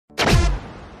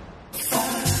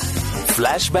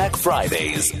Flashback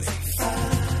Fridays.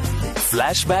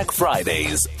 Flashback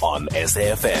Fridays on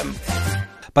SAFM.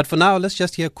 But for now, let's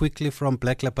just hear quickly from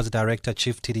Black Leopards Director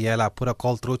Chief Tidiela. I put a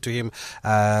call through to him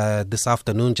this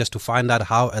afternoon just to find out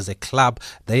how, as a club,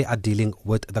 they are dealing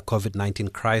with the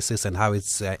COVID-19 crisis and how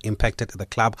it's impacted the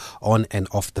club on and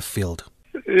off the field.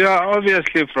 Yeah,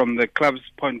 obviously from the club's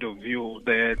point of view,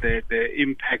 the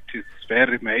impact is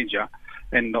very major.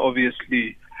 And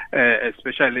obviously,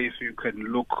 especially if you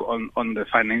can look on the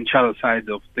financial side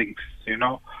of things,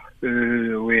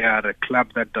 we are a club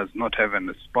that does not have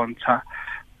a sponsor.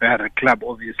 We are a club,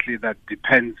 obviously, that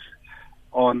depends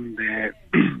on the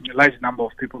large number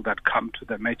of people that come to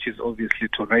the matches, obviously,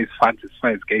 to raise funds as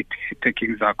far as gate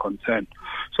takings are concerned.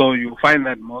 So you find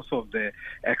that most of the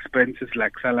expenses,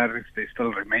 like salaries, they're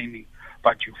still remaining,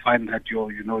 but you find that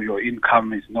your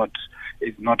income is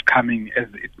not coming as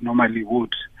it normally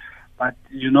would. But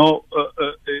even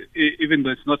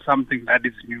though it's not something that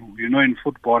is new, in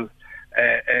football,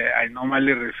 I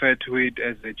normally refer to it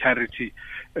as a charity,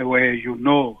 where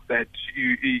that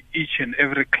each and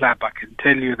every club, I can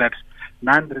tell you that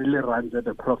none really runs at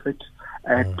a profit.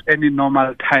 At any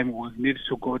normal time, we'll need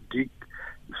to go dig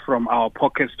from our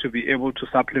pockets to be able to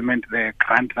supplement the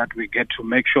grant that we get to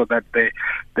make sure that the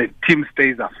team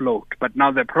stays afloat. But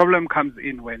now the problem comes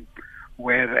in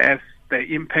whereas the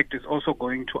impact is also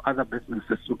going to other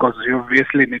businesses, because you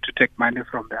obviously need to take money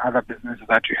from the other businesses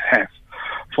that you have.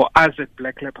 For us at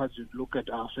Black Leopards, you look at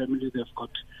our family, they've got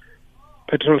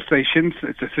petrol stations.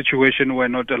 It's a situation where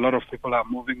not a lot of people are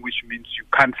moving, which means you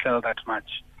can't sell that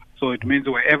much. So it means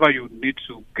wherever you need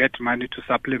to get money to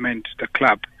supplement the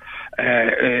club,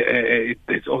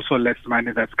 there's also less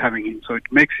money that's coming in. So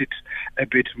it makes it a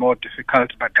bit more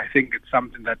difficult, but I think it's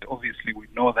something that obviously we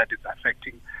know that it's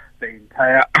affecting the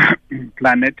entire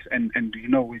planet, and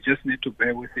we just need to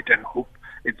bear with it and hope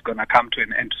it's going to come to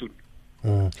an end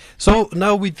soon. So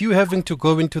now, with you having to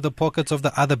go into the pockets of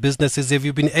the other businesses, have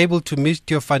you been able to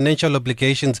meet your financial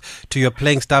obligations to your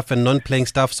playing staff and non-playing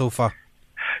staff so far?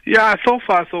 Yeah, so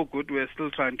far so good. We're still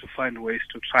trying to find ways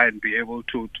to try and be able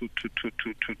to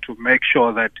make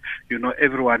sure that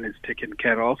everyone is taken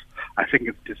care of. I think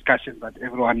it's discussions that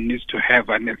everyone needs to have,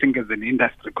 and I think as an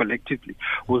industry collectively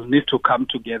we'll need to come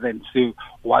together and see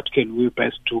what can we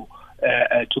best do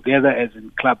together, as in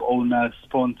club owners,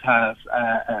 sponsors,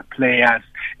 players,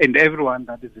 and everyone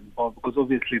that is involved, because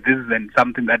obviously this is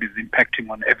something that is impacting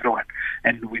on everyone,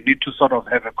 and we need to sort of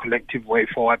have a collective way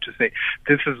forward to say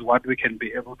this is what we can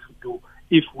be able to do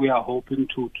if we are hoping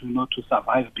to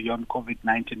survive beyond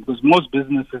COVID-19, because most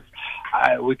businesses,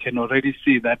 we can already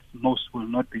see that most will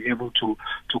not be able to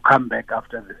come back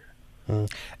after this.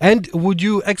 And would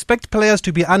you expect players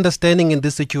to be understanding in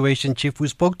this situation, Chief? We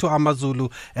spoke to Amazulu,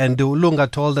 and Ulunga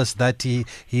told us that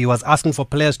he was asking for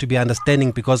players to be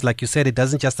understanding because, like you said, it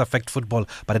doesn't just affect football,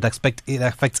 but it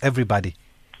affects everybody.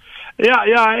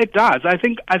 Yeah, it does. I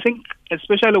think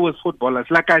especially with footballers,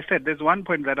 like I said, there's one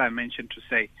point that I mentioned to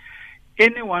say,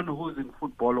 anyone who's in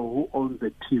football or who owns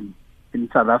a team in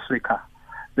South Africa,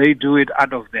 they do it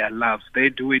out of their love. They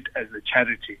do it as a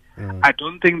charity. I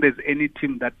don't think there's any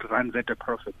team that runs at a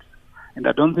profit. And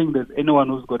I don't think there's anyone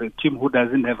who's got a team who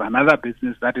doesn't have another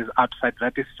business that is outside,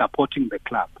 that is supporting the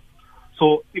club.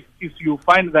 So if you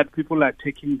find that people are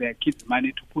taking their kids'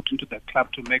 money to put into the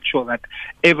club to make sure that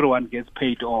everyone gets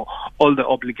paid or all the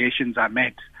obligations are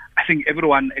met, I think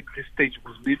everyone at this stage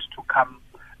will need to come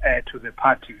to the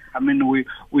party. I mean,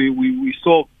 we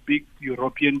saw big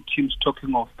European teams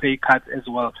talking of pay cuts as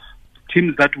well.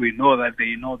 Teams that we know that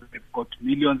they've got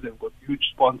millions, they've got huge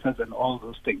sponsors and all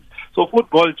those things. So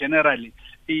football generally,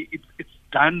 it's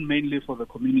done mainly for the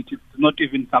community. It's not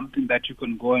even something that you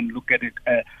can go and look at it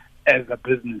as a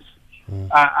business.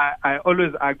 I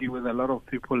always argue with a lot of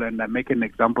people, and I make an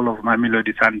example of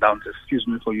Mamelodi Sundowns, excuse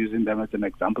me for using them as an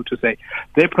example, to say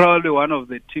they're probably one of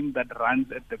the teams that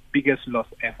runs at the biggest loss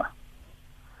ever.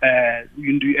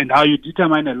 And how you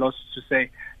determine a loss, to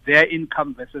say their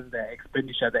income versus their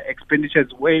expenditure. The expenditure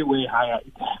is way, way higher.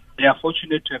 They are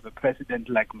fortunate to have a president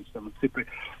like Mr. Motsepe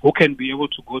who can be able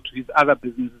to go to his other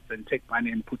businesses and take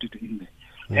money and put it in there.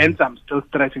 Hence, I'm still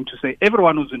stressing to say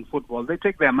everyone who's in football, they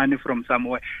take their money from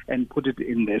somewhere and put it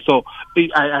in there. So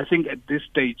I think at this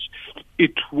stage,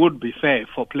 it would be fair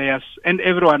for players and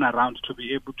everyone around to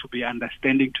be able to be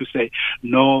understanding to say,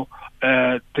 no,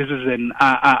 this is an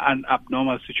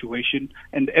abnormal situation,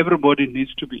 and everybody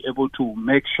needs to be able to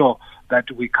make sure that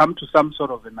we come to some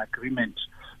sort of an agreement,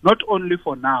 not only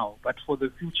for now, but for the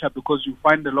future, because you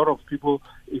find a lot of people,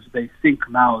 if they think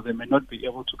now, they may not be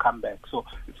able to come back. So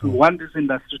if we want this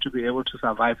industry to be able to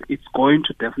survive, it's going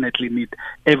to definitely need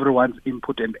everyone's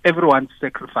input and everyone's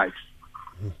sacrifice.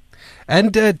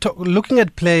 And looking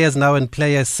at players now and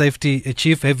player safety,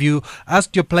 Chief, have you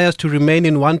asked your players to remain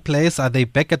in one place? Are they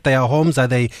back at their homes? Are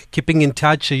they keeping in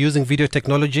touch using video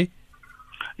technology?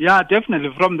 Yeah,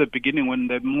 definitely. From the beginning, when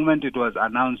the moment it was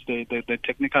announced, the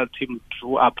technical team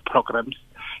drew up programs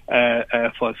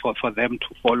for them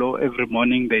to follow. Every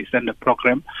morning they send a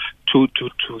program to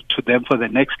them for the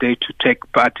next day to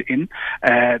take part in.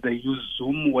 They use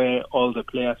Zoom where all the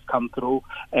players come through,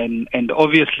 and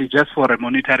obviously just for a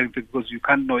monitoring, because you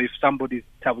can't know if somebody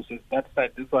tells us that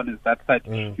side, this one is that side.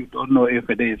 You don't know if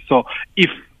it is. So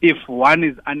if one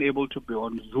is unable to be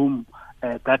on Zoom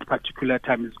at that particular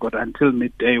time, is got until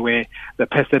midday where the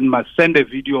person must send a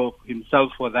video of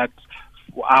himself for that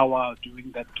hour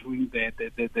doing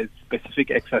the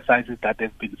specific exercises that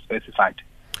have been specified.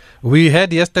 We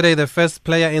heard yesterday the first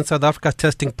player in South Africa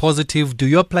testing positive. Do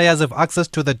your players have access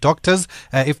to the doctors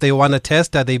if they want to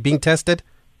test? Are they being tested?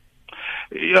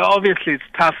 Yeah, obviously it's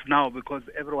tough now because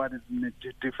everyone is in a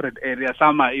different area.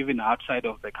 Some are even outside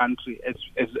of the country as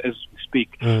we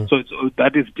speak. So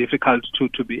that is difficult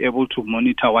to be able to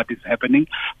monitor what is happening.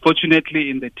 Fortunately,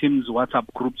 in the team's WhatsApp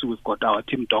groups, we've got our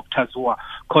team doctors who are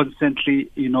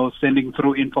constantly, sending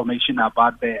through information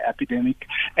about the epidemic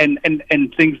and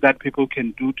things that people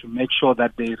can do to make sure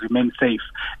that they remain safe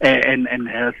and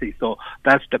healthy. So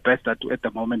that's the best at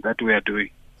the moment that we are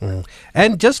doing.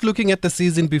 And just looking at the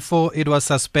season before it was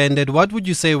suspended, what would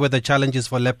you say were the challenges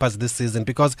for Leopards this season?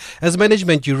 Because as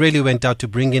management, you really went out to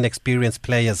bring in experienced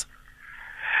players.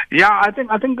 Yeah, I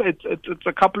think it's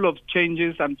a couple of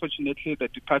changes. Unfortunately, the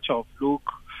departure of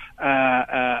Luke,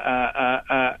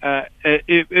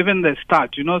 even the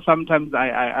start. Sometimes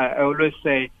I always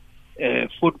say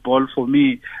football for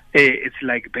me, it's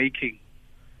like baking.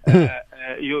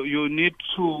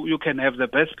 You can have the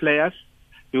best players.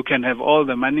 You can have all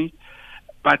the money,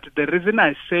 but the reason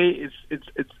I say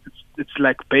it's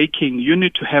like baking. You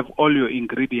need to have all your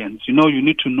ingredients. You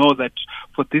need to know that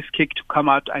for this cake to come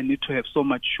out, I need to have so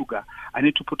much sugar. I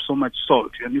need to put so much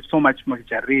salt. I need so much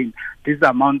margarine. This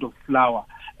amount of flour,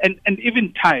 and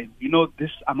even time.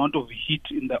 This amount of heat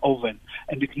in the oven,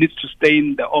 and it needs to stay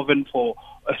in the oven for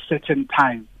a certain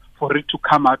time for it to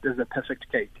come out as a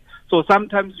perfect cake. So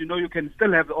sometimes you can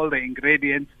still have all the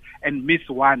ingredients and miss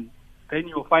one. Then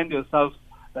you find yourself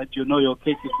that your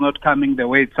cake is not coming the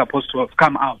way it's supposed to have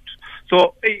come out.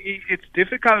 So it's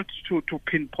difficult to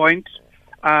pinpoint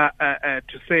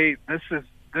to say this is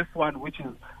this one which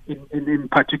is in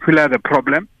particular the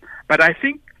problem. But I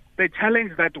think the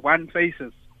challenge that one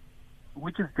faces,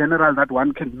 which is general, that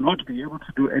one cannot be able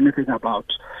to do anything about,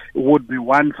 would be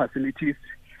one, facilities,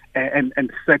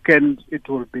 and second, it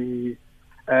will be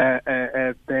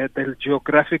the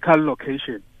geographical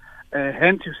location.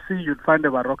 Hence, you see, you'd find the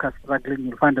Baroka struggling,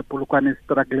 you'll find the Polokwane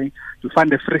struggling, you'll find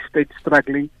the Free State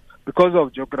struggling because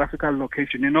of geographical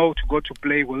location. To go to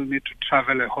play, we'll need to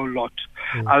travel a whole lot.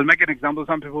 I'll make an example.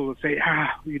 Some people will say,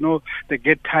 they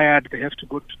get tired, they have to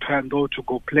go to Thohoyandou to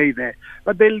go play there.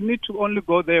 But they'll need to only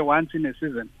go there once in a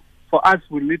season. For us,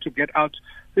 we'll need to get out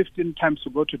 15 times to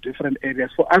go to different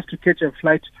areas. For us to catch a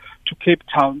flight to Cape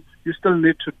Town, you still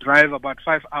need to drive about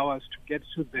 5 hours to get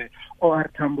to the OR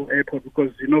Tambo airport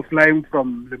because, flying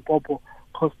from Limpopo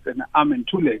costs an arm and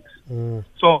 2 legs.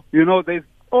 So, there's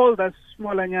all that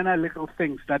smaller little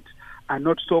things that are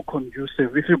not so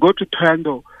conducive. If you go to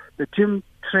Thohoyandou, the team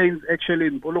trains actually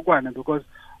in Polokwane because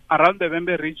around the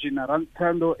Vembe region, around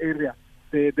Thohoyandou area,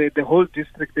 the whole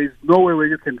district, there's nowhere where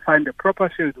you can find a proper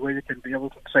field where you can be able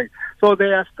to train. So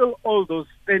there are still all those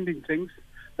standing things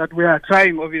that we are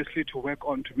trying, obviously, to work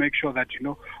on to make sure that,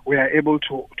 we are able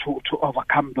to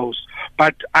overcome those.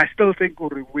 But I still think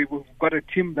we've got a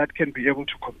team that can be able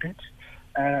to compete,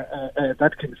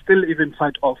 that can still even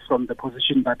fight off from the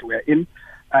position that we're in.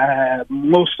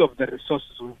 Most of the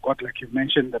resources we've got, like you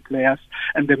mentioned, the players,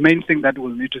 and the main thing that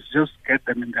we'll need is just get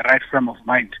them in the right frame of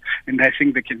mind, and I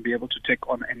think they can be able to take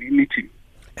on any team.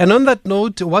 And on that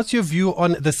note, what's your view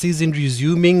on the season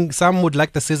resuming? Some would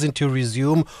like the season to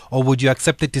resume, or would you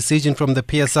accept the decision from the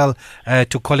PSL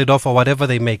to call it off or whatever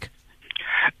they make?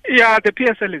 Yeah, the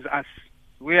PSL is us.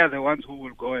 We are the ones who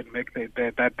will go and make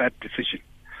that decision.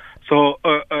 So,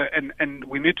 and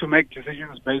we need to make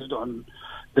decisions based on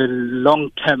the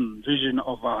long-term vision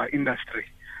of our industry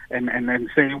and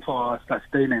saying for our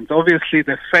sustenance. Obviously,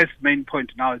 the first main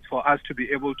point now is for us to be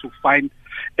able to find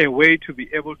a way to be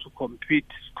able to complete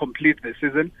the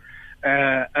season,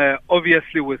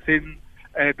 obviously within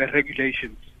the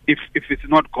regulations. If it's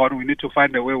not gone, we need to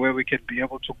find a way where we can be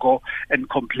able to go and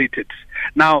complete it.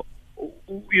 Now,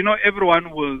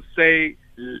 everyone will say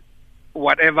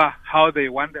how they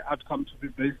want the outcome to be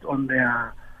based on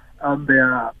their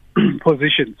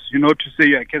positions, to say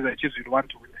Kaizer Chiefs would want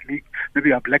to win the league.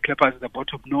 Maybe our Black Leopards at the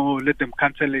bottom. No, let them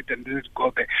cancel it and let it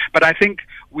go there. But I think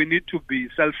we need to be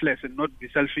selfless and not be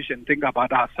selfish and think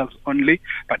about ourselves only,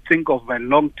 but think of a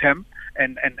long term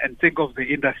and think of the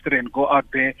industry and go out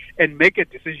there and make a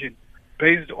decision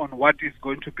based on what is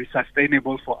going to be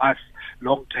sustainable for us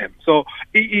long term. So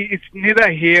it's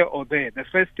neither here or there. The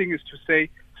first thing is to say,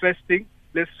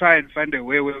 let's try and find a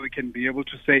way where we can be able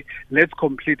to say, let's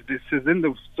complete this season.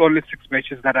 There's only 6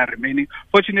 matches that are remaining.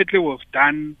 Fortunately, we've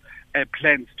done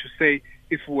plans to say,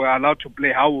 if we're allowed to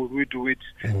play, how would we do it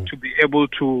to be able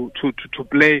to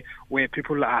play where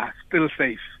people are still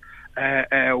safe.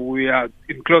 We are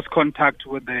in close contact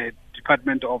with the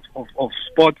Department of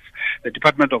Sports, the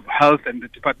Department of Health, and the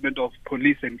Department of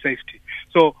Police and Safety.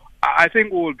 So I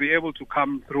think we will be able to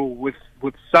come through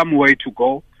with some way to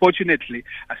go. Fortunately,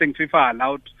 I think FIFA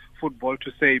allowed football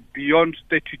to say beyond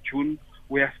 30 June,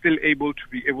 we are still able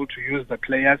to use the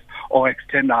players or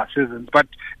extend our seasons. But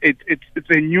it's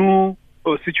a new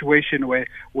situation where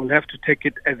we'll have to take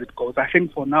it as it goes. I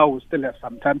think for now we still have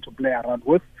some time to play around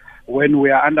with. When we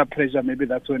are under pressure, maybe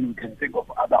that's when we can think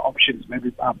of other options,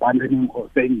 maybe abandoning or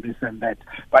saying this and that.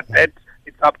 But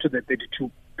it's up to the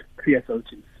 32 PSL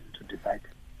teams to decide.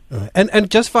 And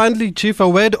just finally, Chief, a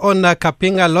word on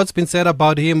Kapinga. A lot's been said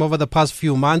about him over the past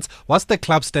few months. What's the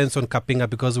club's stance on Kapinga?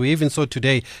 Because we even saw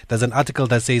today there's an article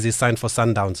that says he signed for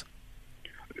Sundowns.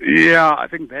 Yeah, I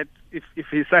think that if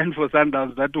he signed for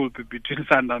Sundowns, that will be between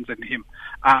Sundowns and him.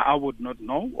 I would not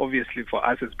know. Obviously, for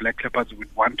us as Black Leopards,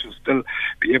 we'd want to still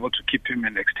be able to keep him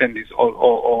and extend his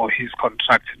or his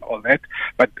contract and all that.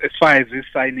 But as far as his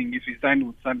signing, if he signed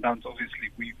with Sundowns, obviously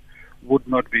we would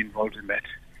not be involved in that.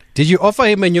 Did you offer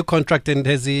him a new contract, and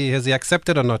has he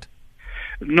accepted or not?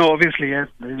 No, obviously, yes.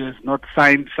 He has not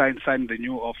signed the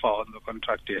new offer on the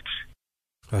contract yet.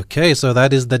 Okay, so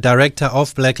that is the director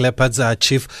of Black Leopards,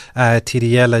 Chief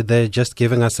TDL. They're just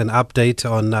giving us an update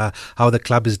on how the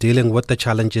club is dealing with the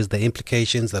challenges, the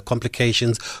implications, the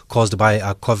complications caused by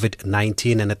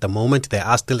COVID-19. And at the moment, they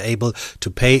are still able to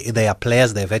pay their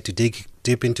players. They've had to dig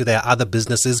deep into their other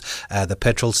businesses, the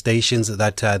petrol stations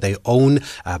that they own.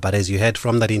 But as you heard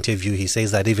from that interview, he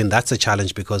says that even that's a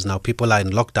challenge because now people are in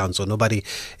lockdown, so nobody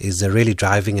is really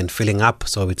driving and filling up.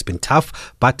 So it's been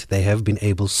tough, but they have been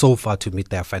able so far to meet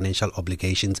their financial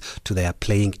obligations to their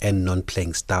playing and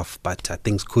non-playing staff. But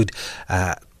things could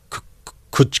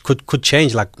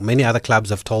change, like many other clubs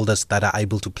have told us that are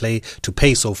able to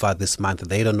pay so far this month.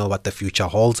 They don't know what the future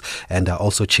holds. And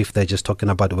also, Chief, they're just talking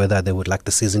about whether they would like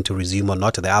the season to resume or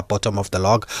not. They are bottom of the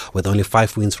log with only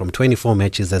 5 wins from 24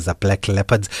 matches as the Black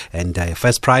Leopards, and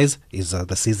first prize is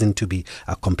the season to be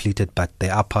completed, but they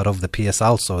are part of the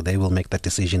PSL, so they will make that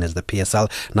decision as the PSL.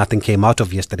 Nothing came out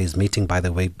of yesterday's meeting, by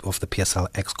the way, of the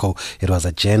PSL Exco. It was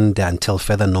adjourned until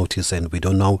further notice, and we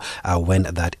don't know when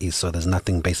that is, so there's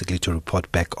nothing basically to report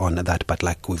back on that. But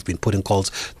like we've been putting calls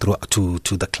through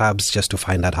to the clubs just to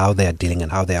find out how they are dealing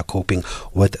and how they are coping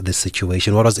with this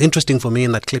situation. What was interesting for me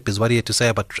in that clip is what he had to say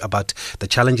about the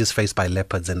challenges faced by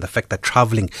Leopards and the fact that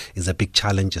traveling is a big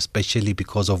challenge, especially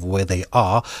because of where they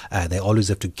are. They always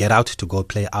have to get out to go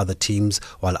play other teams,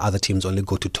 while other teams only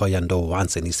go to Thohoyandou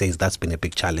once, and he says that's been a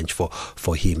big challenge for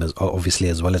him, obviously,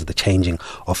 as well as the changing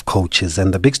of coaches.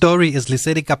 And the big story is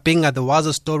Lesedi Kapinga. There was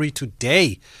a story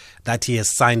today that he has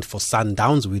signed for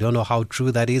Sundowns. We don't know how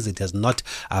true that is. It has not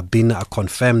been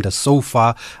confirmed so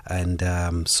far, and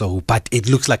but it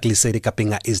looks like Lesedi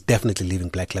Kapinga is definitely leaving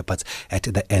Black Leopards at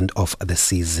the end of the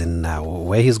season. Now,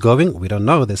 where he's going, we don't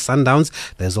know. There's Sundowns.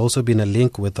 There's also been a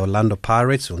link with Orlando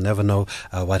Pirates. We'll never know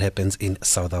what happens in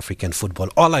South African football.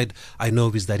 All I know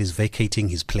is that he's vacating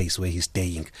his place where he's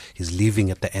staying. He's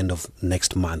leaving at the end of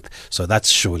next month. So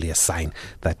that's surely a sign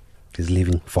that is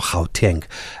leaving for Gauteng.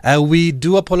 We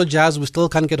do apologize. We still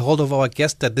can't get hold of our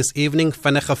guest this evening,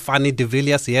 Fani de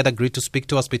Villiers. He had agreed to speak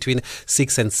to us between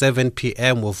 6 and 7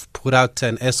 p.m. We've put out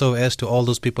an SOS to all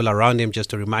those people around him just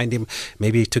to remind him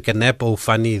maybe he took a nap or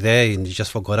funny there and he just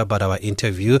forgot about our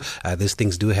interview. These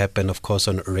things do happen, of course,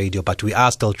 on radio, but we are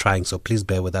still trying, so please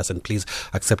bear with us and please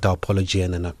accept our apology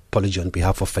and an apology on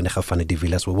behalf of Fani de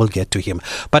Villiers. We will get to him.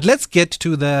 But let's get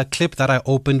to the clip that I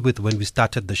opened with when we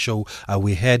started the show.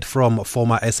 We heard from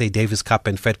former SA Davis Cup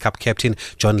and Fed Cup captain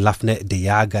John Lafne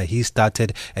Deyaga. He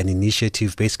started an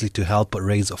initiative basically to help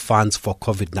raise funds for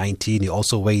COVID-19. He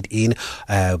also weighed in,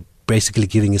 basically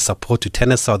giving his support to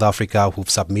Tennis South Africa, who've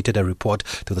submitted a report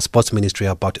to the Sports Ministry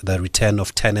about the return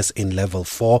of tennis in level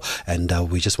 4. And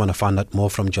we just want to find out more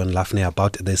from John Lafne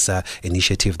about this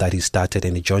initiative that he started.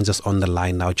 And he joins us on the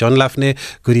line now. John Lafne,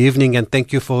 good evening, and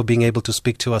thank you for being able to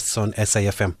speak to us on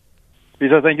SAFM.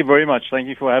 Lisa, thank you very much. Thank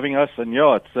you for having us. And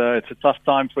yeah, it's a tough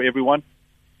time for everyone.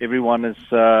 Everyone is,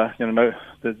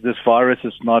 this virus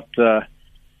is not,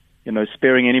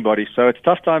 sparing anybody. So it's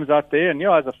tough times out there. And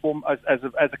yeah, as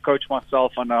a coach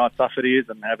myself, I know how tough it is,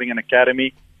 and having an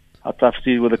academy, how tough it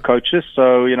is with the coaches.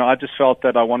 So I just felt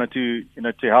that I wanted to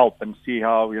help and see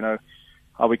how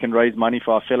we can raise money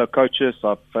for our fellow coaches.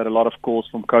 I've had a lot of calls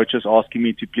from coaches asking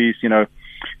me to please,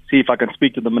 see if I can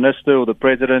speak to the minister or the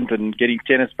president and getting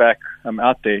tennis back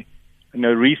out there.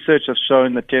 Research has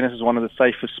shown that tennis is one of the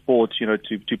safest sports,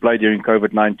 to play during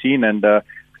COVID-19, and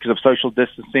because of social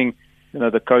distancing,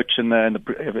 the coach and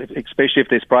especially if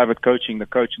there's private coaching, the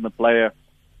coach and the player,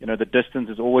 the distance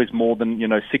is always more than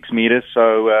 6 meters.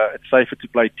 So it's safer to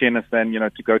play tennis than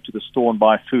to go to the store and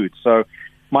buy food. So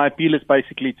my appeal is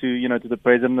basically to the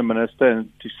president and the minister,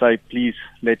 and to say, please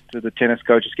let the tennis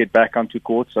coaches get back onto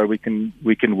court so we can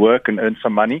work and earn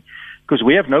some money, because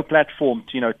we have no platform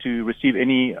to receive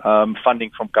any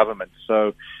funding from government.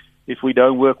 So if we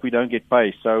don't work, we don't get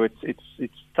paid. So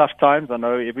it's tough times. I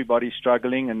know everybody's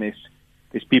struggling, and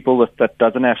there's people that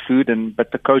doesn't have food,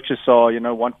 but the coaches are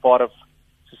one part of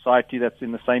society that's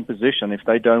in the same position. If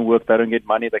they don't work, they don't get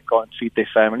money, they can't feed their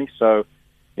family. So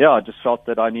yeah, I just felt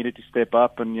that I needed to step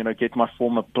up and get my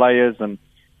former players and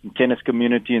tennis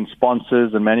community and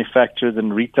sponsors and manufacturers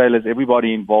and retailers,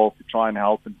 everybody involved, to try and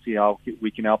help and see how we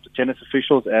can help the tennis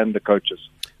officials and the coaches.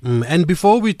 And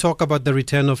before we talk about the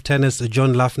return of tennis,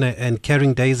 John Lafnay and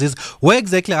Carrying Daisies, where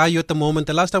exactly are you at the moment?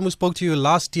 The last time we spoke to you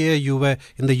last year, you were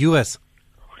in the US.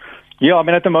 Yeah,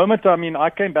 at the moment, I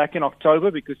came back in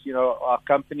October because, our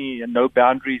company, No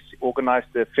Boundaries, organized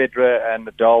the Federer and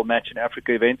Nadal Match in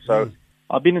Africa event. So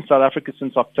I've been in South Africa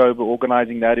since October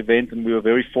organizing that event, and we were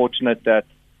very fortunate that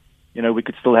we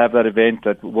could still have that event,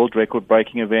 that world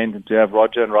record-breaking event, and to have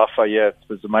Roger and Rafa. Yeah, it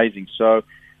was amazing. So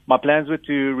my plans were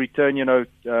to return,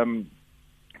 to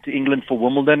England for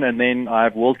Wimbledon, and then I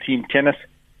have World Team Tennis.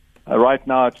 Right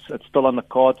now, it's still on the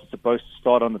cards. It's supposed to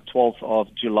start on the 12th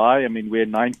of July. We're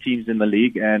 9 teams in the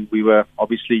league, and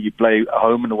you play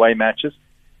home and away matches.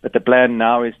 But the plan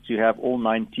now is to have all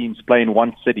 9 teams play in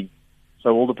one city. So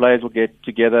all the players will get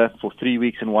together for 3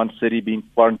 weeks in one city, being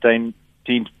quarantined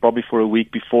probably for a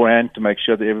week beforehand to make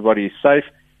sure that everybody is safe,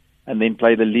 and then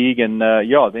play the league. And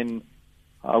then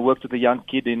I worked with a young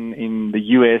kid in the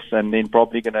US, and then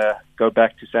probably going to go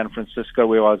back to San Francisco,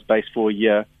 where I was based for a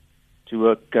year, to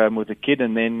work with the kid,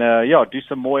 and then do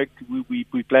some more.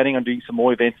 We're planning on doing some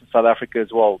more events in South Africa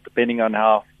as well, depending on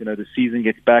how the season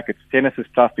gets back. Tennis is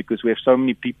tough because we have so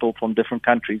many people from different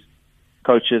countries,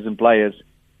 coaches and players.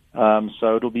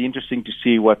 So it'll be interesting to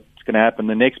see what's going to happen.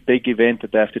 The next big event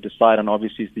that they have to decide on,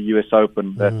 obviously, is the US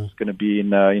Open. That's going to be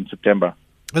in September.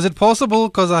 Is it possible,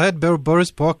 because I heard Boris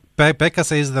Becker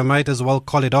says they might as well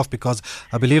call it off, because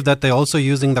I believe that they're also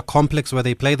using the complex where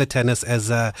they play the tennis as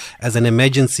an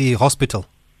emergency hospital?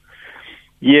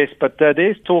 Yes, but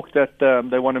there's talk that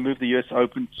they want to move the US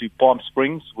Open to Palm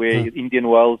Springs, where Indian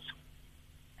Wells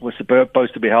was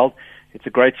supposed to be held. It's a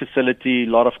great facility, a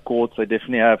lot of courts. They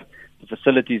definitely have, the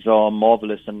facilities are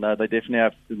marvelous, and they definitely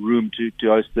have the room to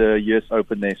host the US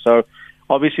Open there. So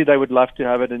obviously they would love to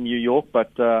have it in New York,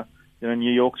 but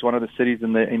New York's one of the cities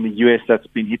in the US that's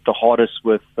been hit the hardest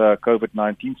with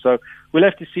COVID-19. So we'll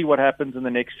have to see what happens in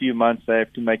the next few months. They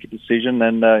have to make a decision,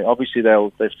 and obviously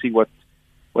they'll see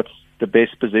what's the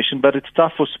best position. But it's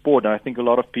tough for sport. I think a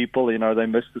lot of people, they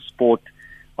miss the sport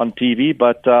on TV.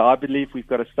 But I believe we've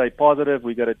got to stay positive.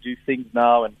 We've got to do things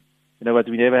now, and what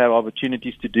we never have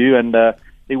opportunities to do. And there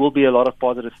will be a lot of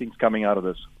positive things coming out of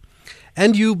this.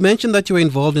 And you mentioned that you were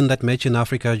involved in that match in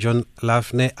Africa, John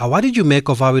Lafnay. What did you make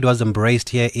of how it was embraced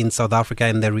here in South Africa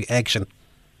and the reaction?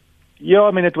 Yeah,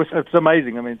 it's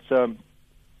amazing.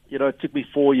 It took me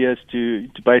 4 years to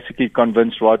basically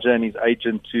convince Roger and his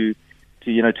agent to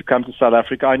come to South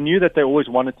Africa. I knew that they always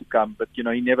wanted to come, but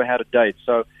he never had a date.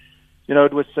 So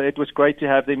it was great to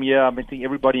have them here. I think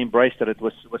everybody embraced it. It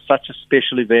was such a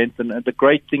special event, and the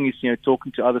great thing is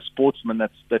talking to other sportsmen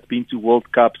that's been to World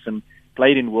Cups and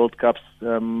played in World Cups,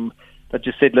 that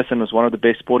just said, listen, it was one of the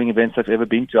best sporting events I've ever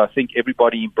been to. I think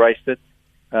everybody embraced it.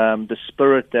 The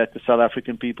spirit that the South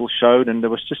African people showed, and there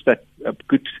was just a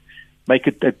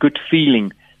good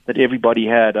feeling that everybody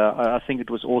had. I think it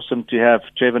was awesome to have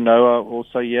Trevor Noah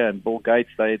also here, and Bill Gates.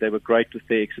 They were great with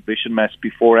their exhibition match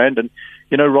beforehand. And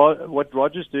what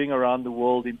Roger's doing around the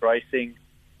world, embracing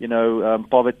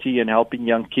poverty and helping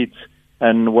young kids,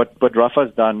 and what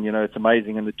Rafa's done, it's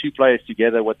amazing. And the two players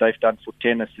together, what they've done for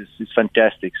tennis is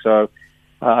fantastic. So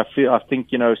I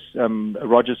think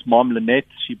Roger's mom, Lynette,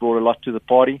 she brought a lot to the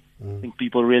party. I think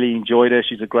people really enjoyed her.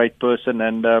 She's a great person,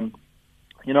 and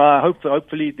I hope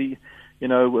hopefully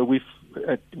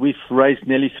we've raised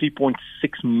nearly $3.6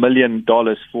 million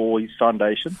for his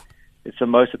foundation. It's the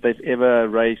most that they've ever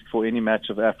raised for any match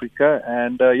of Africa.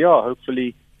 And,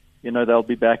 hopefully, they'll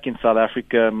be back in South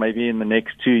Africa maybe in the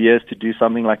next 2 years to do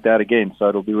something like that again. So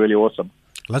it'll be really awesome.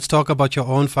 Let's talk about your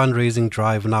own fundraising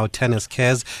drive now, Tennis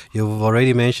Cares. You've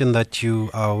already mentioned that you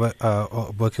are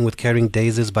working with Caring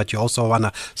Daisies, but you also want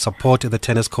to support the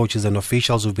tennis coaches and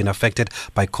officials who've been affected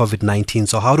by COVID-19.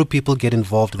 So how do people get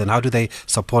involved then? How do they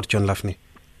support John Lafney?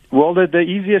 Well, the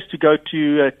easiest to go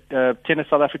to Tennis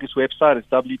South Africa's website is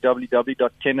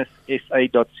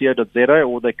www.tennissa.co.za,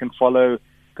 or they can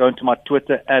go into my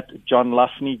Twitter at John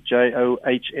Lafney,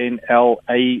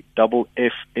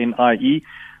 JOHNLAFFNIE.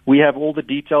 We have all the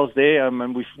details there,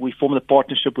 and we formed a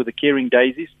partnership with the Caring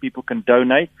Daisies. People can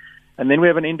donate. And then we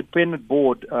have an independent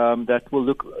board that will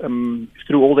look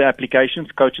through all the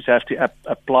applications. Coaches have to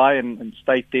apply and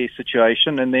state their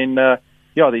situation. And then, the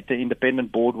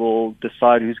independent board will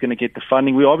decide who's going to get the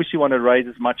funding. We obviously want to raise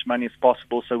as much money as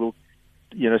possible so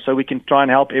we can try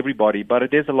and help everybody. But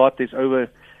it is a lot. There's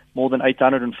over more than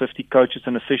 850 coaches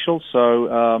and officials.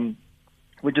 So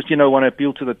we just, want to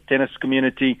appeal to the tennis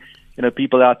community.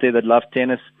 People out there that love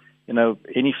tennis,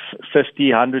 any 50,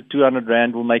 100, 200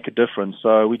 rand will make a difference.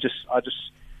 So I just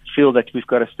feel that we've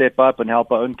got to step up and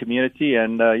help our own community.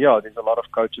 And there's a lot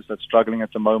of coaches that's struggling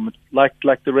at the moment, like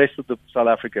the rest of South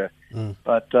Africa.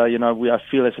 But I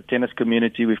feel as a tennis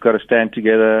community, we've got to stand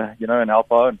together, and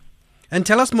help our own. And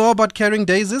tell us more about Caring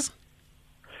Daisies.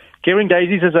 Caring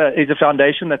Daisies is a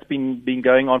foundation that's been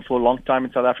going on for a long time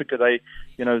in South Africa. They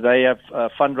have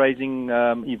fundraising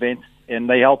events, and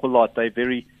they help a lot. They're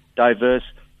very diverse.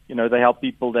 They help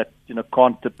people that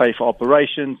can't pay for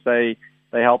operations. They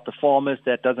help the farmers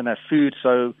that doesn't have food.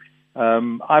 So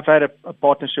I've had a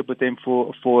partnership with them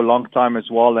for a long time as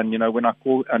well. And when I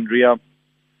called Andrea,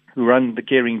 who run the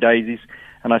Caring Daisies,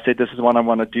 and I said this is what I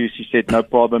want to do, she said no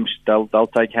problem. They'll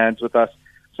take hands with us.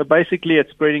 So basically,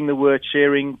 it's spreading the word,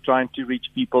 sharing, trying to reach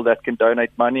people that can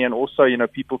donate money, and also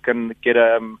people can get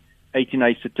a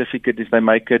 18A certificate if they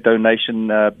make a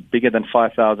donation bigger than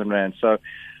 5,000 rand. So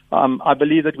I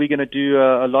believe that we're going to do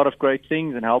a lot of great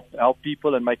things and help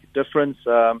people and make a difference.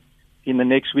 In the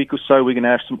next week or so, we're going to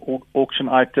have some auction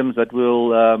items that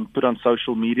we'll put on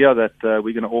social media that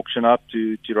we're going to auction up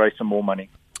to raise some more money.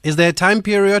 Is there a time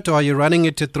period, or are you running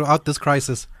it throughout this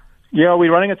crisis? Yeah,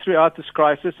 we're running it throughout this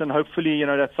crisis, and hopefully,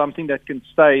 that's something that can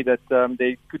stay, that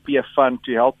there could be a fund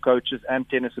to help coaches and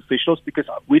tennis officials, because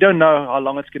we don't know how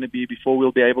long it's going to be before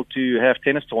we'll be able to have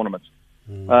tennis tournaments.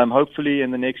 Hopefully,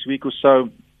 in the next week or so,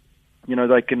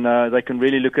 they can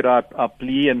really look at our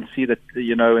plea and see that,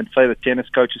 and say that tennis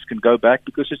coaches can go back,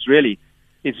 because it's very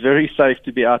safe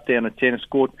to be out there on a tennis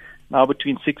court. Now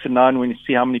between 6 and 9, when you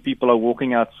see how many people are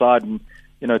walking outside, and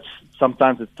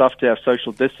sometimes it's tough to have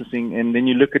social distancing, and then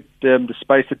you look at the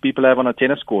space that people have on a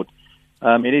tennis court.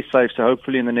 It is safe, so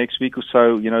hopefully in the next week or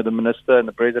so, the minister and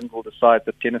the president will decide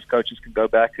that tennis coaches can go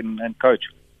back and coach.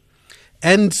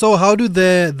 And so how do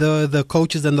the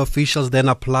coaches and the officials then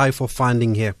apply for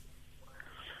funding here?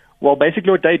 Well, basically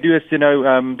what they do is,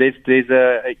 there's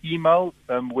a email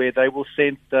where they will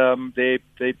send they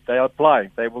apply.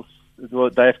 They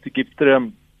have to give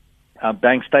them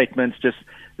bank statements, just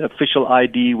official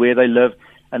ID, where they live,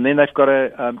 and then they've got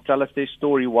to tell us their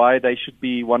story, why they should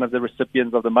be one of the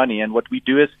recipients of the money. And what we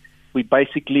do is we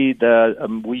basically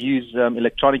we use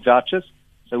electronic vouchers.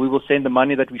 So we will send the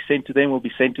money that we send to them will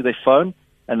be sent to their phone,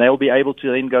 and they will be able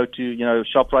to then go to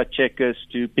ShopRite, Checkers,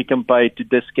 to Pick n Pay, to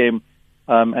Dis-Chem,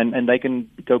 and they can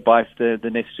go buy the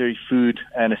necessary food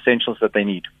and essentials that they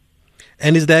need.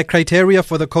 And is there criteria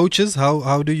for the coaches?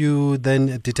 How do you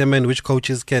then determine which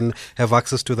coaches can have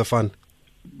access to the fund?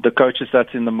 The coaches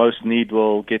that's in the most need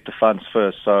will get the funds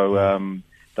first. So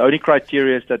the only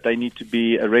criteria is that they need to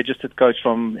be a registered coach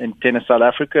in Tennis South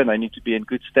Africa, and they need to be in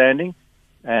good standing.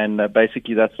 And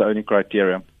basically, that's the only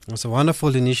criteria. It's a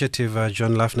wonderful initiative,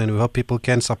 John Lafney, and we hope people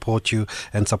can support you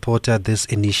and support this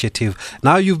initiative.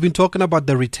 Now, you've been talking about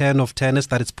the return of tennis,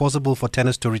 that it's possible for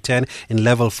tennis to return in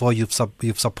level 4.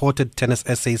 You've supported Tennis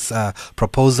SA's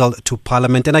proposal to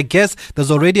Parliament, and I guess there's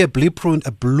already a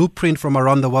blueprint from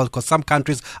around the world, because some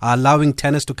countries are allowing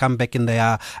tennis to come back in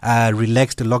their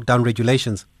relaxed lockdown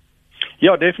regulations.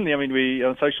 Yeah, definitely. I mean, we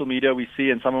on social media we see,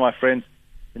 and some of my friends,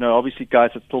 obviously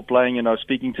guys are still playing,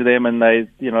 speaking to them, and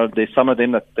there's some of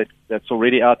them that's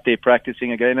already out there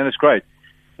practicing again, and it's great.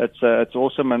 It's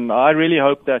awesome, and I really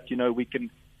hope that, we can,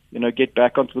 get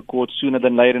back onto the court sooner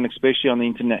than later, and especially on the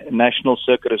international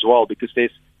circuit as well, because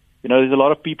there's a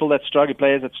lot of people that struggle,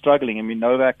 players that's struggling. I mean,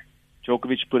 Novak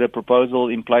Djokovic put a proposal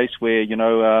in place where,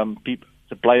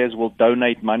 the players will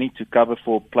donate money to cover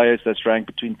for players that's ranked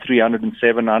between 300 and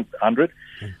 700.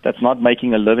 That's not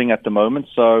making a living at the moment.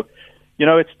 So,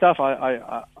 it's tough.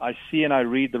 I see and I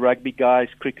read the rugby guys,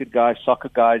 cricket guys, soccer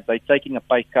guys, they're taking a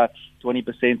pay cut,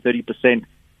 20%, 30%.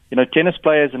 Tennis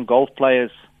players and golf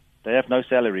players, they have no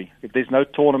salary. If there's no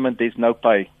tournament, there's no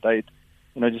pay.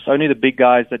 Just only the big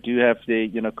guys that do have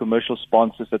their, commercial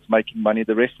sponsors that's making money.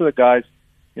 The rest of the guys,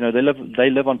 they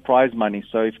live on prize money.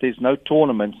 So if there's no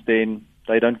tournaments, then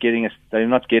they're not getting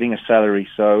a salary.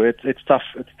 So it's tough.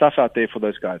 It's tough out there for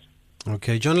those guys.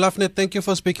 Okay, John Lafnet, thank you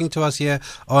for speaking to us here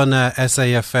on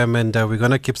SAFM, and we're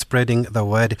going to keep spreading the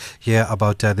word here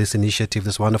about this initiative,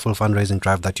 this wonderful fundraising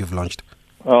drive that you've launched.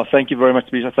 Oh, thank you very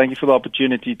much, Bisha. Thank you for the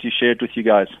opportunity to share it with you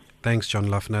guys. Thanks, John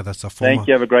Lafner. That's a former... Thank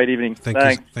you. Have a great evening.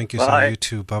 Thank you, Bye. sir. You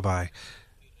too. Bye-bye.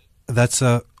 That's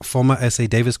a former SA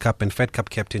Davis Cup and Fed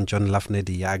Cup captain John Lafne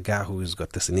Diaga, who's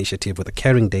got this initiative with the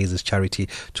Caring Daisies charity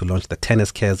to launch the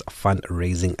Tennis Cares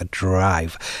fundraising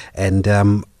drive. And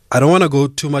I don't want to go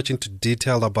too much into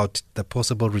detail about the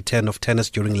possible return of tennis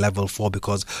during Level 4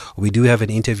 because we do have an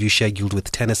interview scheduled with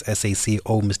Tennis SA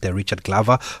CEO, Mr. Richard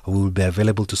Glover, who will be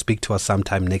available to speak to us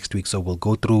sometime next week. So we'll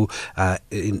go through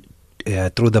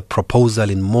through the proposal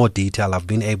in more detail. I've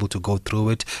been able to go through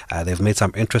it. They've made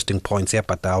some interesting points here,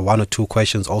 but there are one or two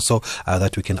questions also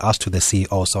that we can ask to the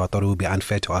CEO. So I thought it would be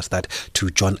unfair to ask that to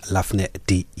John Lafne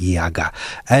Diaga.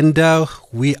 And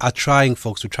we are trying,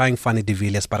 folks, we're trying Fanny de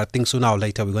Villiers, but I think sooner or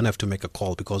later we're going to have to make a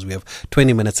call because we have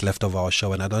 20 minutes left of our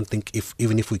show, and I don't think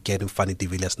even if we get Fanny de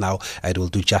Villiers now, it will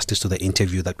do justice to the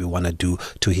interview that we want to do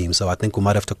to him. So I think we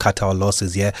might have to cut our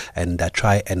losses here and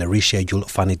try and reschedule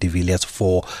Fanny de Villiers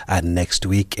for next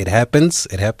week. It happens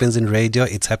in radio.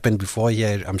 It's happened before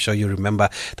here. I'm sure you remember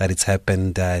that it's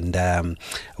happened, and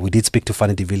we did speak to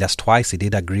Fanny de Villiers twice. He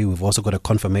did agree. We've also got a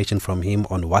confirmation from him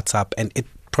on WhatsApp, and it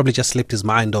probably just slipped his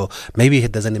mind, or maybe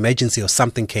there's an emergency or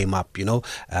something came up. You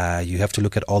have to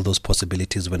look at all those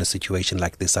possibilities when a situation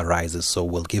like this arises. So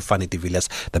we'll give Fanny de Villiers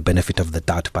the benefit of the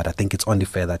doubt, but I think it's only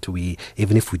fair that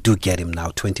even if we do get him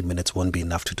now, 20 minutes won't be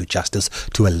enough to do justice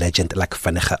to a legend like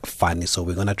Fanega Fanny. So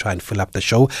we're going to try and fill up the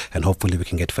show, and hopefully we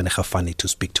can get Fanega Fanny to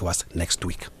speak to us next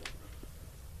week.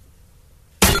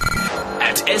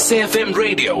 At SAFM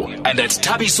Radio and at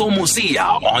Tabiso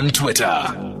Musia on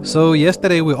Twitter. So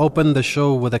yesterday we opened the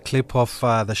show with a clip of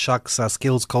the Sharks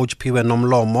skills coach Piwe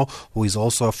Nomlomo, who is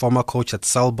also a former coach at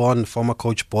Selborne, former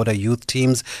coach Border youth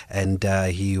teams, and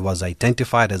he was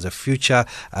identified as a future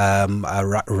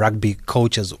rugby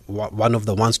coach, as one of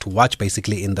the ones to watch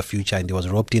basically in the future, and he was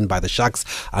roped in by the Sharks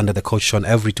under the coach Sean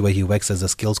Everett, where he works as a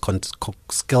skills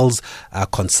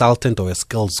consultant or a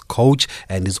skills coach,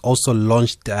 and he's also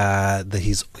launched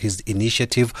his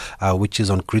initiative, which is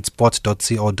on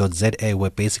gridsport.co.za, where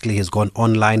basically he's gone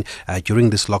online during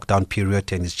this lockdown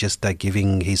period, and he's just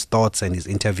giving his thoughts, and he's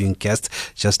interviewing guests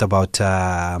just about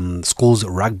schools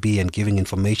rugby and giving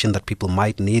information that people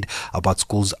might need about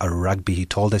schools rugby. He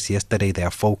told us yesterday they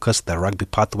are focused, the rugby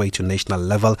pathway to national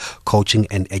level, coaching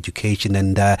and education,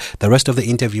 and the rest of the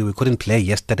interview we couldn't play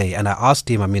yesterday, and I asked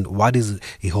him, what is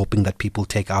he hoping that people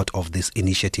take out of this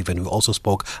initiative, and we also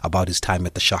spoke about his time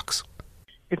at the Sharks.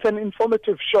 It's an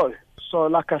informative show. So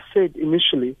like I said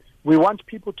initially, we want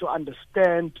people to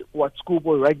understand what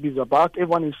schoolboy rugby is about.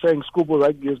 Everyone is saying schoolboy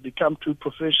rugby has become too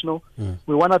professional.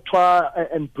 We want to try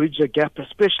and bridge the gap,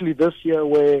 especially this year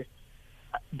where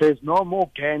there's no more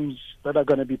games that are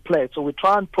going to be played. So we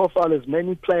try and profile as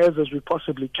many players as we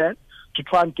possibly can to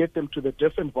try and get them to the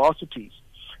different varsities.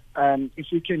 And if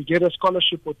we can get a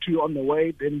scholarship or two on the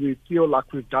way, then we feel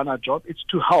like we've done our job. It's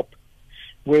to help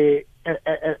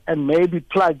and maybe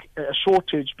plug a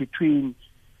shortage between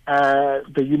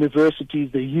the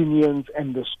universities, the unions,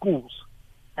 and the schools,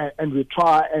 and we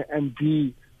try and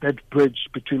be that bridge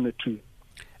between the two.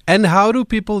 And how do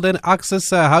people then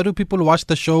access, how do people watch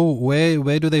the show?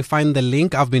 Where do they find the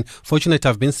link? I've been fortunate,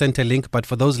 I've been sent a link, but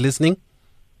for those listening?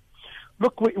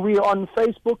 Look, we're on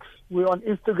Facebook, we're on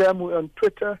Instagram, we're on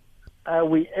Twitter.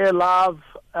 We air live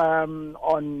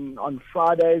on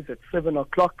Fridays at 7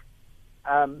 o'clock.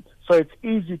 So it's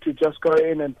easy to just go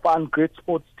in and find Great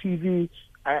Sports TV,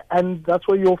 and that's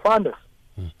where you'll find us.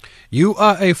 You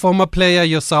are a former player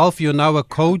yourself. You're now a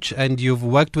coach, and you've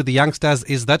worked with the youngsters.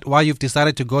 Is that why you've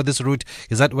decided to go this route?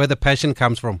 Is that where the passion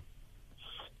comes from?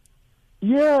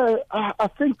 Yeah, I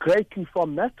think greatly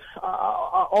from that.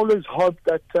 I always hoped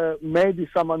that maybe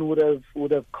someone would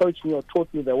have coached me or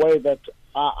taught me the way that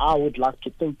I would like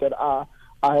to think that I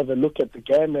have a look at the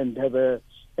game and have a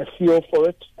feel for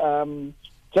it.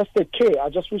 Just the care. I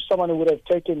just wish someone would have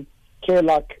taken care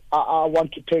like I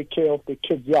want to take care of the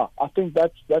kids. Yeah, I think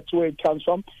that's where it comes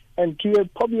from. And to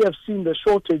probably have seen the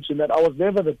shortage in that I was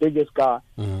never the biggest guy.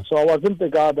 So I wasn't the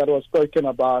guy that was spoken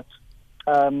about.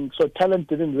 So talent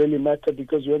didn't really matter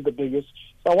because you weren't the biggest.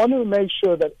 So I wanted to make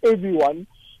sure that everyone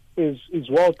is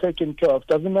well taken care of.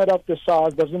 Doesn't matter of the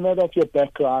size, doesn't matter of your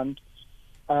background.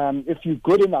 If you're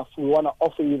good enough, we want to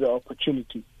offer you the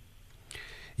opportunity.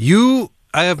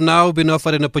 I have now been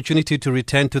offered an opportunity to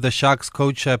return to the Sharks,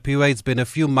 Coach Piwa. It's been a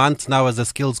few months now as a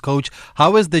skills coach.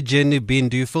 How has the journey been?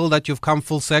 Do you feel that you've come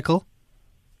full circle?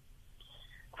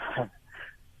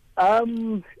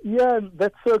 Yeah,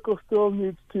 that circle still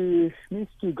needs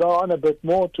to go on a bit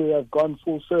more to have gone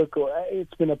full circle.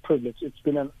 It's been a privilege. It's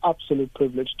been an absolute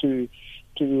privilege to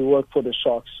work for the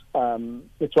Sharks.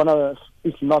 It's one of,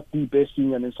 if not the best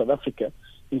union in South Africa.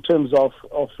 In terms of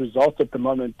results at the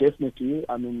moment, definitely.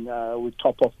 I mean, we're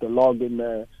top of the log in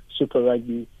the Super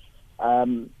Rugby.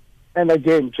 And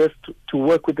again, just to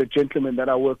work with the gentlemen that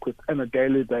I work with on a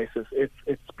daily basis,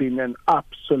 it's been an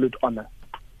absolute honor.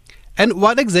 And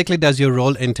what exactly does your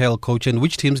role entail, Coach, and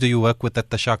which teams do you work with at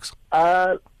the Sharks?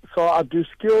 So I do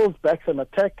skills, backs and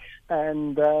attack,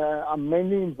 and I'm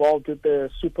mainly involved with the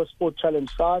Super Sport Challenge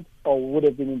side, or would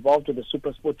have been involved with the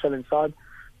Super Sport Challenge side.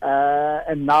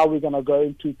 And now we're going to go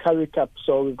into Currie Cup.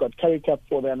 So we've got Currie Cup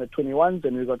for the under-21s,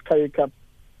 and we've got Currie Cup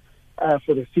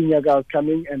for the senior guys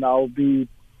coming, and I'll be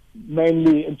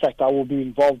mainly, in fact, I will be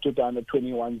involved with the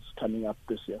under-21s coming up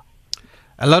this year.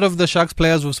 A lot of the Sharks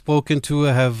players we've spoken to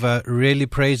have really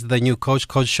praised the new coach,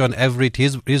 Coach Sean Everett.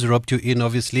 He's roped you in,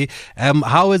 obviously.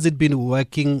 How has it been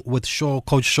working with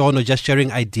Coach Sean, or just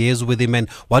sharing ideas with him? And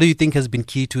what do you think has been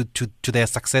key to their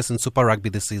success in Super Rugby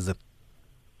this season?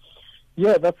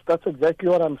 Yeah, that's exactly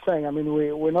what I'm saying. I mean,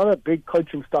 we're not a big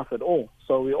coaching staff at all.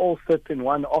 So we all sit in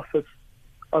one office,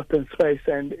 open space,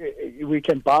 and we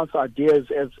can bounce ideas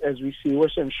as we see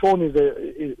wish. And Sean is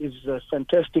a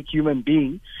fantastic human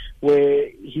being, where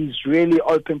he's really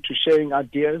open to sharing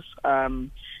ideas,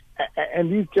 and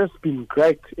he's just been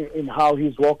great in how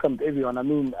he's welcomed everyone. I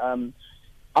mean,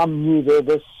 I'm new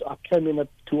there. I came in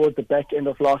towards the back end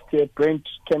of last year. Brent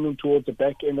came in towards the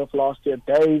back end of last year.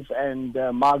 Dave and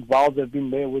Mark Valls have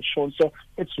been there with Sean. So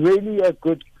it's really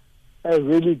a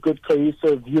really good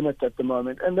cohesive unit at the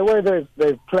moment. And the way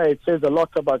they've played says a lot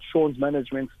about Sean's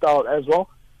management style as well.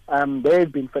 They've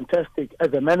been fantastic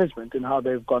as a management in how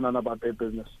they've gone on about their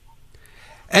business.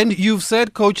 And you've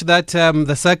said, Coach, that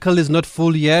the circle is not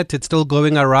full yet. It's still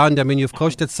going around. I mean, you've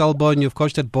coached at Selborne, you've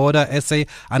coached at Border, SA,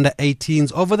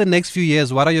 under-18s. Over the next few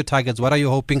years, what are your targets? What are you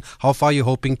hoping? How far are you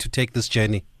hoping to take this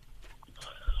journey?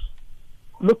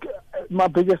 Look, my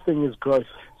biggest thing is growth.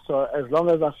 So as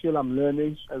long as I feel I'm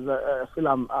learning, as I feel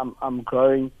I'm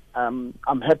growing, I'm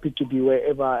happy to be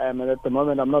wherever I am. And at the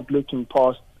moment, I'm not looking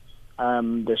past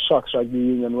the Sharks Rugby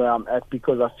Union where I'm at,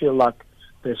 because I feel like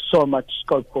there's so much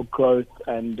scope for growth,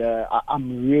 and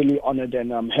I'm really honored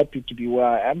and I'm happy to be where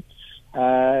I am.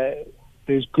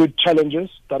 There's good challenges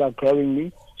that are growing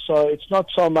me. So it's not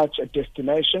so much a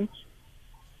destination,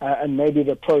 and maybe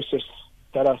the process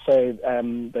that I say,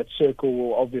 that circle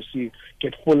will obviously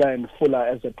get fuller and fuller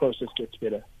as the process gets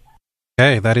better.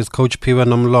 Okay, that is Coach Piwa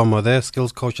Nomlomo there,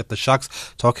 skills coach at the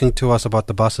Sharks, talking to us about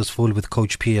the bus is full with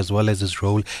Coach P, as well as his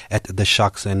role at the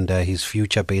Sharks and his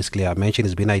future. Basically, I mentioned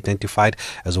he's been identified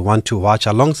as a one to watch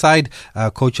alongside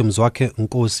Coach Mzwake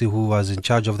Nkosi, who was in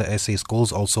charge of the SA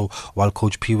schools, also while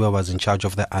Coach Piwa was in charge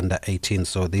of the under-18.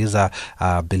 So these are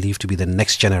believed to be the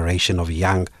next generation of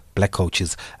young black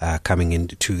coaches coming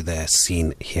into the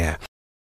scene here.